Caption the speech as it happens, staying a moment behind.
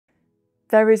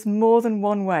There is more than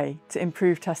one way to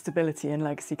improve testability in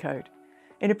legacy code.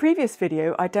 In a previous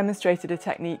video, I demonstrated a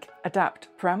technique, adapt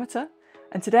parameter,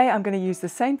 and today I'm going to use the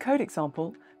same code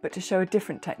example, but to show a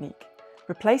different technique.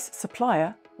 Replace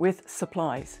supplier with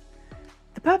supplies.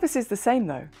 The purpose is the same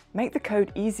though, make the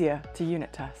code easier to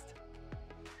unit test.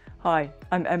 Hi,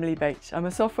 I'm Emily Bache. I'm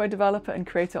a software developer and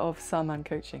creator of Salman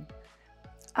Coaching.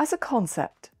 As a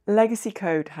concept, legacy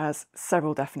code has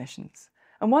several definitions.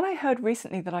 And one I heard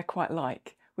recently that I quite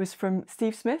like was from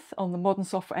Steve Smith on the Modern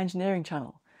Software Engineering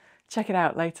channel. Check it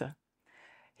out later.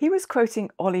 He was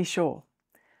quoting Ollie Shaw.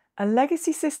 A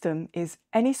legacy system is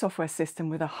any software system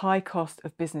with a high cost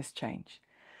of business change.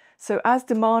 So as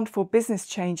demand for business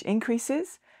change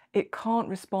increases, it can't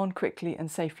respond quickly and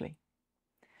safely.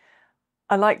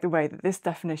 I like the way that this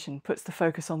definition puts the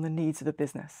focus on the needs of the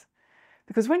business.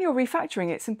 Because when you're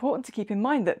refactoring, it's important to keep in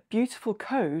mind that beautiful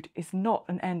code is not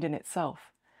an end in itself.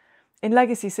 In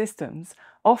legacy systems,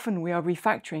 often we are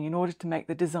refactoring in order to make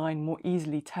the design more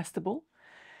easily testable,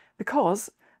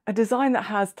 because a design that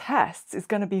has tests is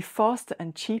going to be faster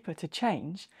and cheaper to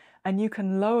change, and you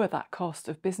can lower that cost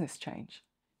of business change.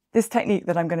 This technique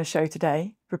that I'm going to show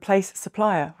today, replace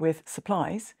supplier with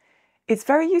supplies, it's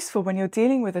very useful when you're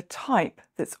dealing with a type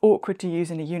that's awkward to use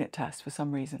in a unit test for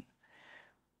some reason.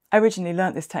 I originally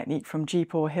learnt this technique from G.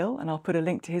 Paul Hill, and I'll put a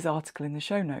link to his article in the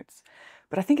show notes.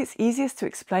 But I think it's easiest to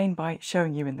explain by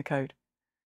showing you in the code.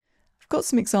 I've got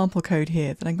some example code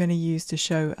here that I'm going to use to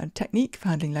show a technique for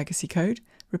handling legacy code,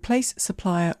 replace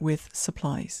supplier with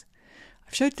supplies.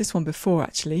 I've showed this one before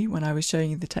actually when I was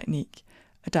showing you the technique,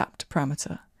 adapt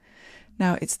parameter.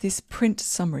 Now it's this print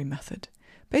summary method.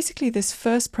 Basically this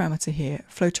first parameter here,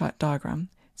 flowchart diagram,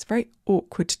 it's a very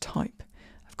awkward type.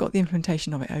 I've got the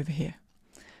implementation of it over here.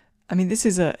 I mean, this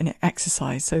is an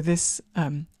exercise, so this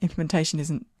implementation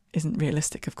isn't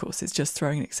realistic, of course. It's just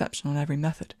throwing an exception on every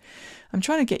method. I'm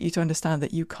trying to get you to understand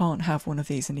that you can't have one of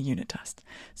these in a unit test,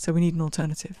 so we need an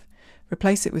alternative.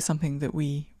 Replace it with something that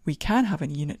we can have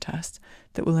in a unit test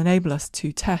that will enable us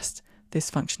to test this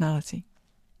functionality.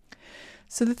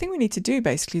 So the thing we need to do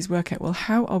basically is work out, well,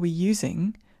 how are we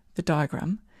using the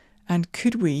diagram, and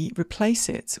could we replace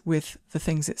it with the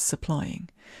things it's supplying?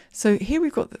 So here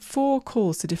we've got 4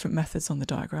 calls to different methods on the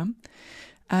diagram,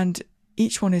 and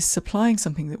each one is supplying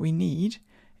something that we need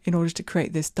in order to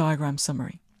create this diagram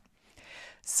summary.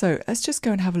 So let's just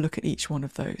go and have a look at each one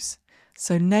of those.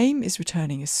 So name is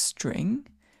returning a string,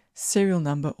 serial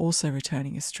number also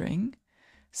returning a string,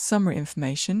 summary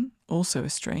information also a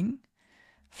string,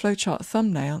 flowchart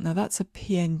thumbnail, now that's a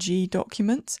PNG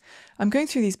document. I'm going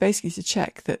through these basically to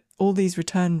check that all these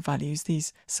return values,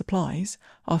 these supplies,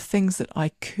 are things that I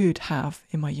could have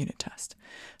in my unit test.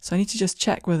 So I need to just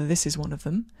check whether this is one of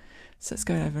them. So let's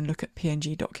go over and look at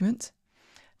PNG document.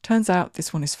 Turns out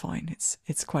this one is fine.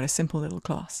 It's quite a simple little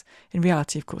class. In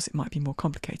reality, of course, it might be more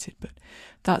complicated, but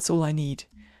that's all I need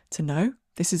to know.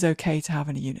 This is okay to have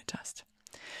in a unit test.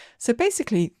 So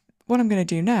basically, what I'm going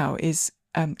to do now is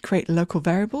create local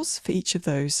variables for each of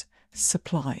those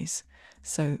supplies.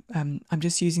 So I'm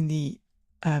just using the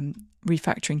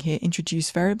refactoring here, introduce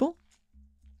variable,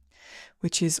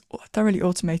 which is thoroughly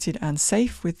automated and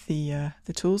safe with the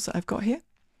tools that I've got here.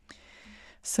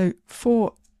 So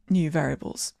 4 new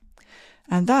variables,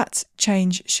 and that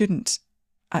change shouldn't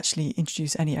actually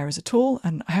introduce any errors at all.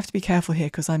 And I have to be careful here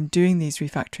because I'm doing these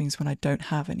refactorings when I don't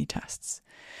have any tests.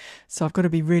 So I've got to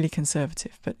be really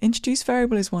conservative, but introduce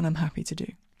variable is one I'm happy to do.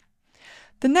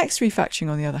 The next refactoring,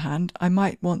 on the other hand, I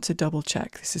might want to double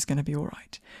check this is going to be all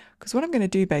right. Because what I'm going to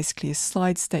do basically is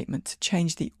slide statement to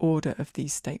change the order of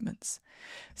these statements.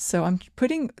 So I'm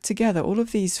putting together all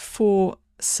of these 4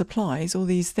 supplies, all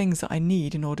these things that I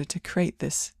need in order to create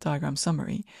this diagram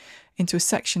summary, into a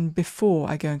section before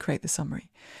I go and create the summary.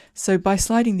 So by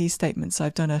sliding these statements,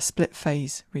 I've done a split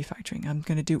phase refactoring. I'm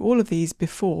going to do all of these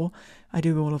before I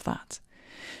do all of that.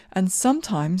 And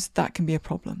sometimes that can be a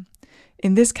problem.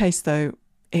 In this case, though,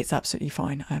 it's absolutely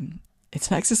fine. It's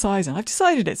an exercise and I've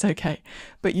decided it's okay,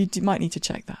 but you might need to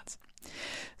check that.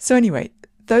 So anyway,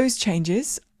 those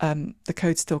changes, the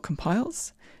code still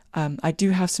compiles. I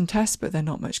do have some tests, but they're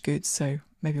not much good, so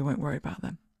maybe I won't worry about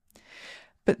them.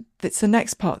 But it's the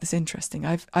next part that's interesting.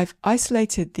 I've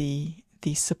isolated the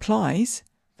supplies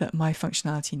that my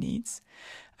functionality needs,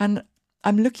 and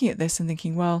I'm looking at this and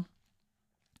thinking, well,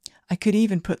 I could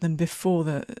even put them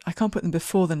before I can't put them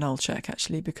before the null check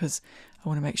actually, because I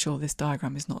want to make sure this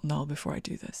diagram is not null before I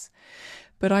do this.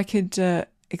 But I could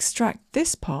extract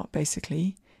this part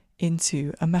basically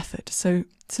into a method. So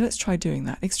let's try doing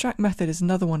that. Extract method is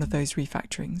another one of those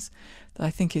refactorings that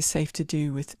I think is safe to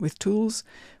do with tools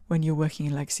when you're working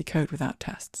in legacy code without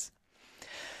tests.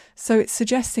 So it's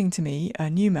suggesting to me a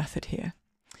new method here.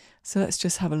 So let's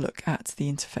just have a look at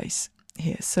the interface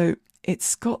here. So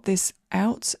it's got this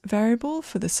out variable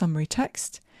for the summary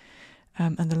text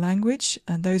and the language,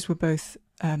 and those were both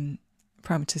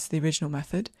parameters to the original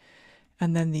method,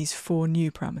 and then these 4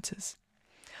 new parameters.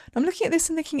 I'm looking at this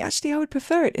and thinking, actually, I would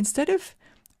prefer it, instead of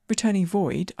returning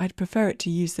void, I'd prefer it to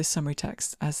use this summary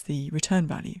text as the return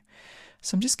value.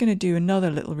 So I'm just going to do another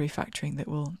little refactoring that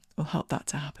will help that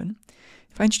to happen.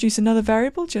 If I introduce another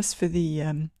variable just for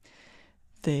the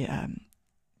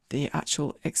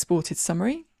actual exported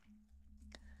summary,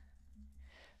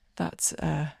 that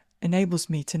enables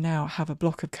me to now have a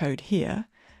block of code here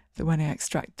that when I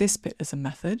extract this bit as a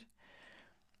method,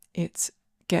 it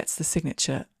gets the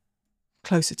signature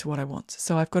closer to what I want.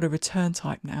 So I've got a return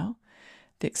type now,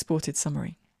 the exported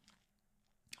summary,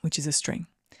 which is a string.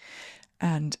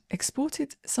 And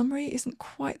exported summary isn't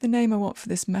quite the name I want for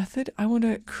this method. I want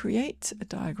to create a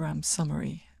diagram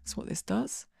summary. That's what this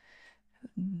does.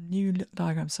 New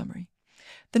diagram summary.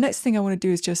 The next thing I want to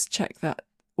do is just check that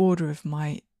order of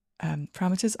my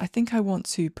parameters. I think I want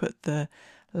to put the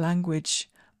language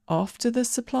after the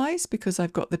supplies because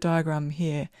I've got the diagram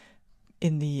here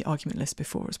in the argument list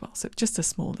before as well. So just a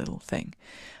small little thing.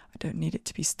 I don't need it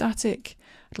to be static.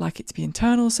 I'd like it to be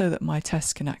internal so that my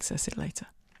test can access it later.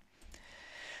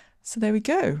 So there we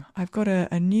go. I've got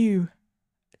a new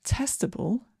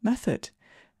testable method.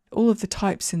 All of the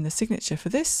types in the signature for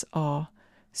this are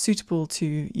suitable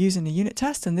to use in a unit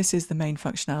test, and this is the main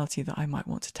functionality that I might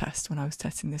want to test when I was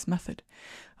testing this method.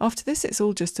 After this, it's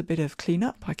all just a bit of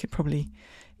cleanup. I could probably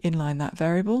inline that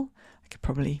variable. I could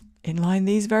probably inline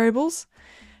these variables.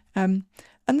 And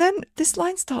then this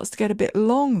line starts to get a bit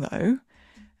long though,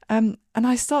 and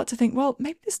I start to think, well,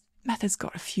 maybe this method's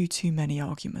got a few too many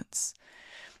arguments.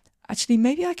 Actually,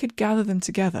 maybe I could gather them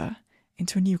together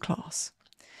into a new class.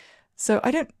 So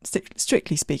I don't,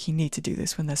 strictly speaking, need to do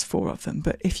this when there's 4 of them,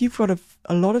 but if you've got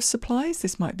a lot of supplies,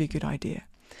 this might be a good idea.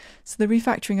 So the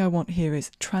refactoring I want here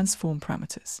is transform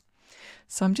parameters.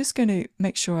 So I'm just going to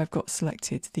make sure I've got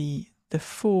selected the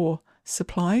 4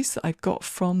 supplies that I've got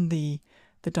from the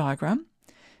diagram.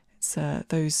 It's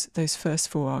those first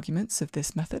 4 arguments of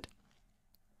this method.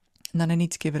 And then I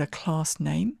need to give it a class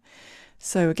name.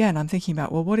 So again, I'm thinking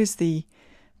about, well, what is the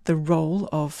role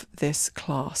of this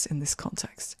class in this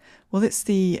context? Well, it's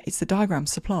the diagram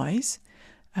supplies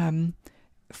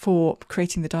for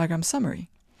creating the diagram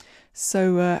summary.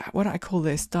 So why don't I call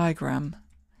this diagram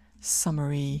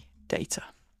summary data?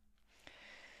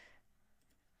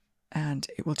 And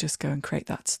it will just go and create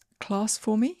that class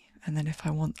for me. And then if I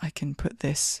want, I can put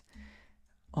this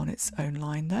on its own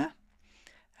line there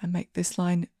and make this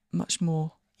line much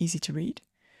more easy to read.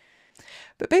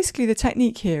 But basically the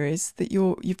technique here is that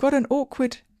you've got an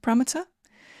awkward parameter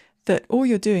that all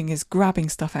you're doing is grabbing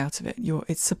stuff out of it.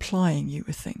 It's supplying you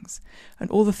with things. And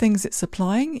all the things it's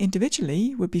supplying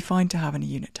individually would be fine to have in a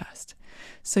unit test.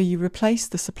 So you replace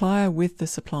the supplier with the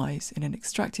supplies in an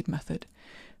extracted method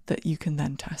that you can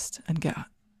then test and get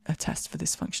a test for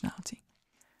this functionality.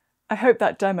 I hope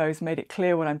that demo's made it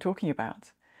clear what I'm talking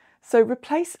about. So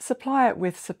replace supplier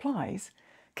with supplies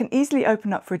can easily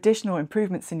open up for additional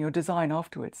improvements in your design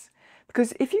afterwards.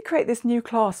 Because if you create this new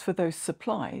class for those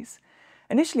supplies,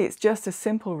 initially it's just a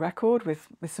simple record with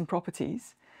some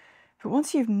properties. But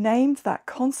once you've named that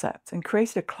concept and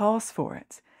created a class for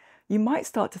it, you might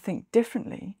start to think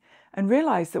differently and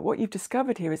realize that what you've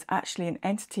discovered here is actually an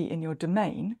entity in your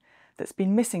domain that's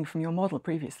been missing from your model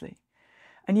previously.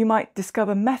 And you might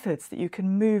discover methods that you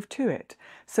can move to it,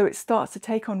 so it starts to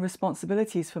take on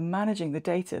responsibilities for managing the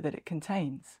data that it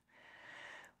contains.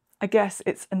 I guess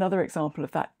it's another example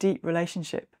of that deep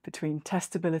relationship between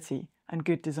testability and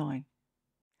good design.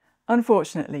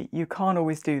 Unfortunately, you can't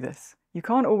always do this. You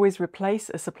can't always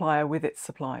replace a supplier with its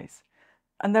supplies.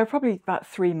 And there are probably about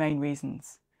 3 main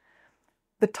reasons.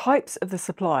 The types of the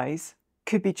supplies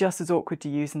could be just as awkward to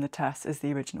use in the test as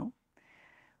the original.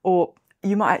 Or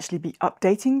you might actually be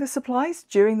updating the supplies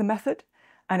during the method,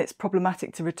 and it's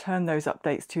problematic to return those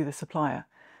updates to the supplier.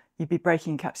 You'd be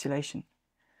breaking encapsulation.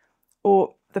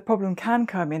 Or the problem can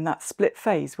come in that split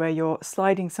phase where you're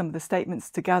sliding some of the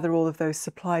statements to gather all of those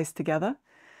supplies together.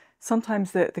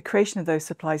 Sometimes the creation of those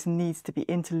supplies needs to be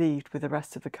interleaved with the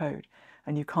rest of the code,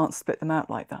 and you can't split them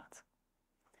out like that.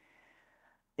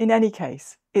 In any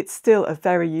case, it's still a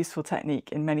very useful technique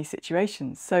in many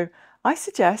situations, so I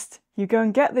suggest you go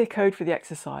and get the code for the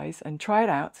exercise and try it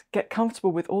out, get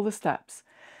comfortable with all the steps,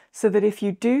 so that if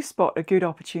you do spot a good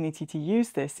opportunity to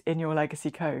use this in your legacy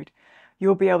code,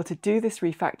 you'll be able to do this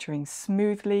refactoring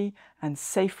smoothly and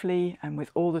safely and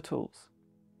with all the tools.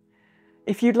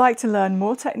 If you'd like to learn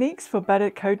more techniques for better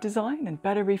code design and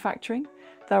better refactoring,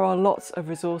 there are lots of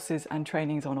resources and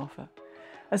trainings on offer.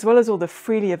 As well as all the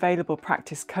freely available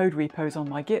practice code repos on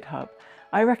my GitHub,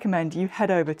 I recommend you head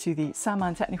over to the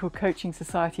Samman Technical Coaching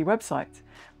Society website.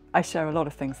 I share a lot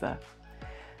of things there.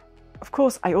 Of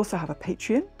course, I also have a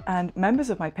Patreon, and members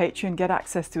of my Patreon get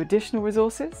access to additional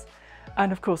resources.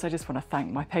 And of course, I just want to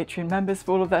thank my Patreon members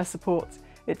for all of their support.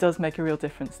 It does make a real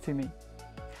difference to me.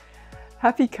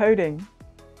 Happy coding!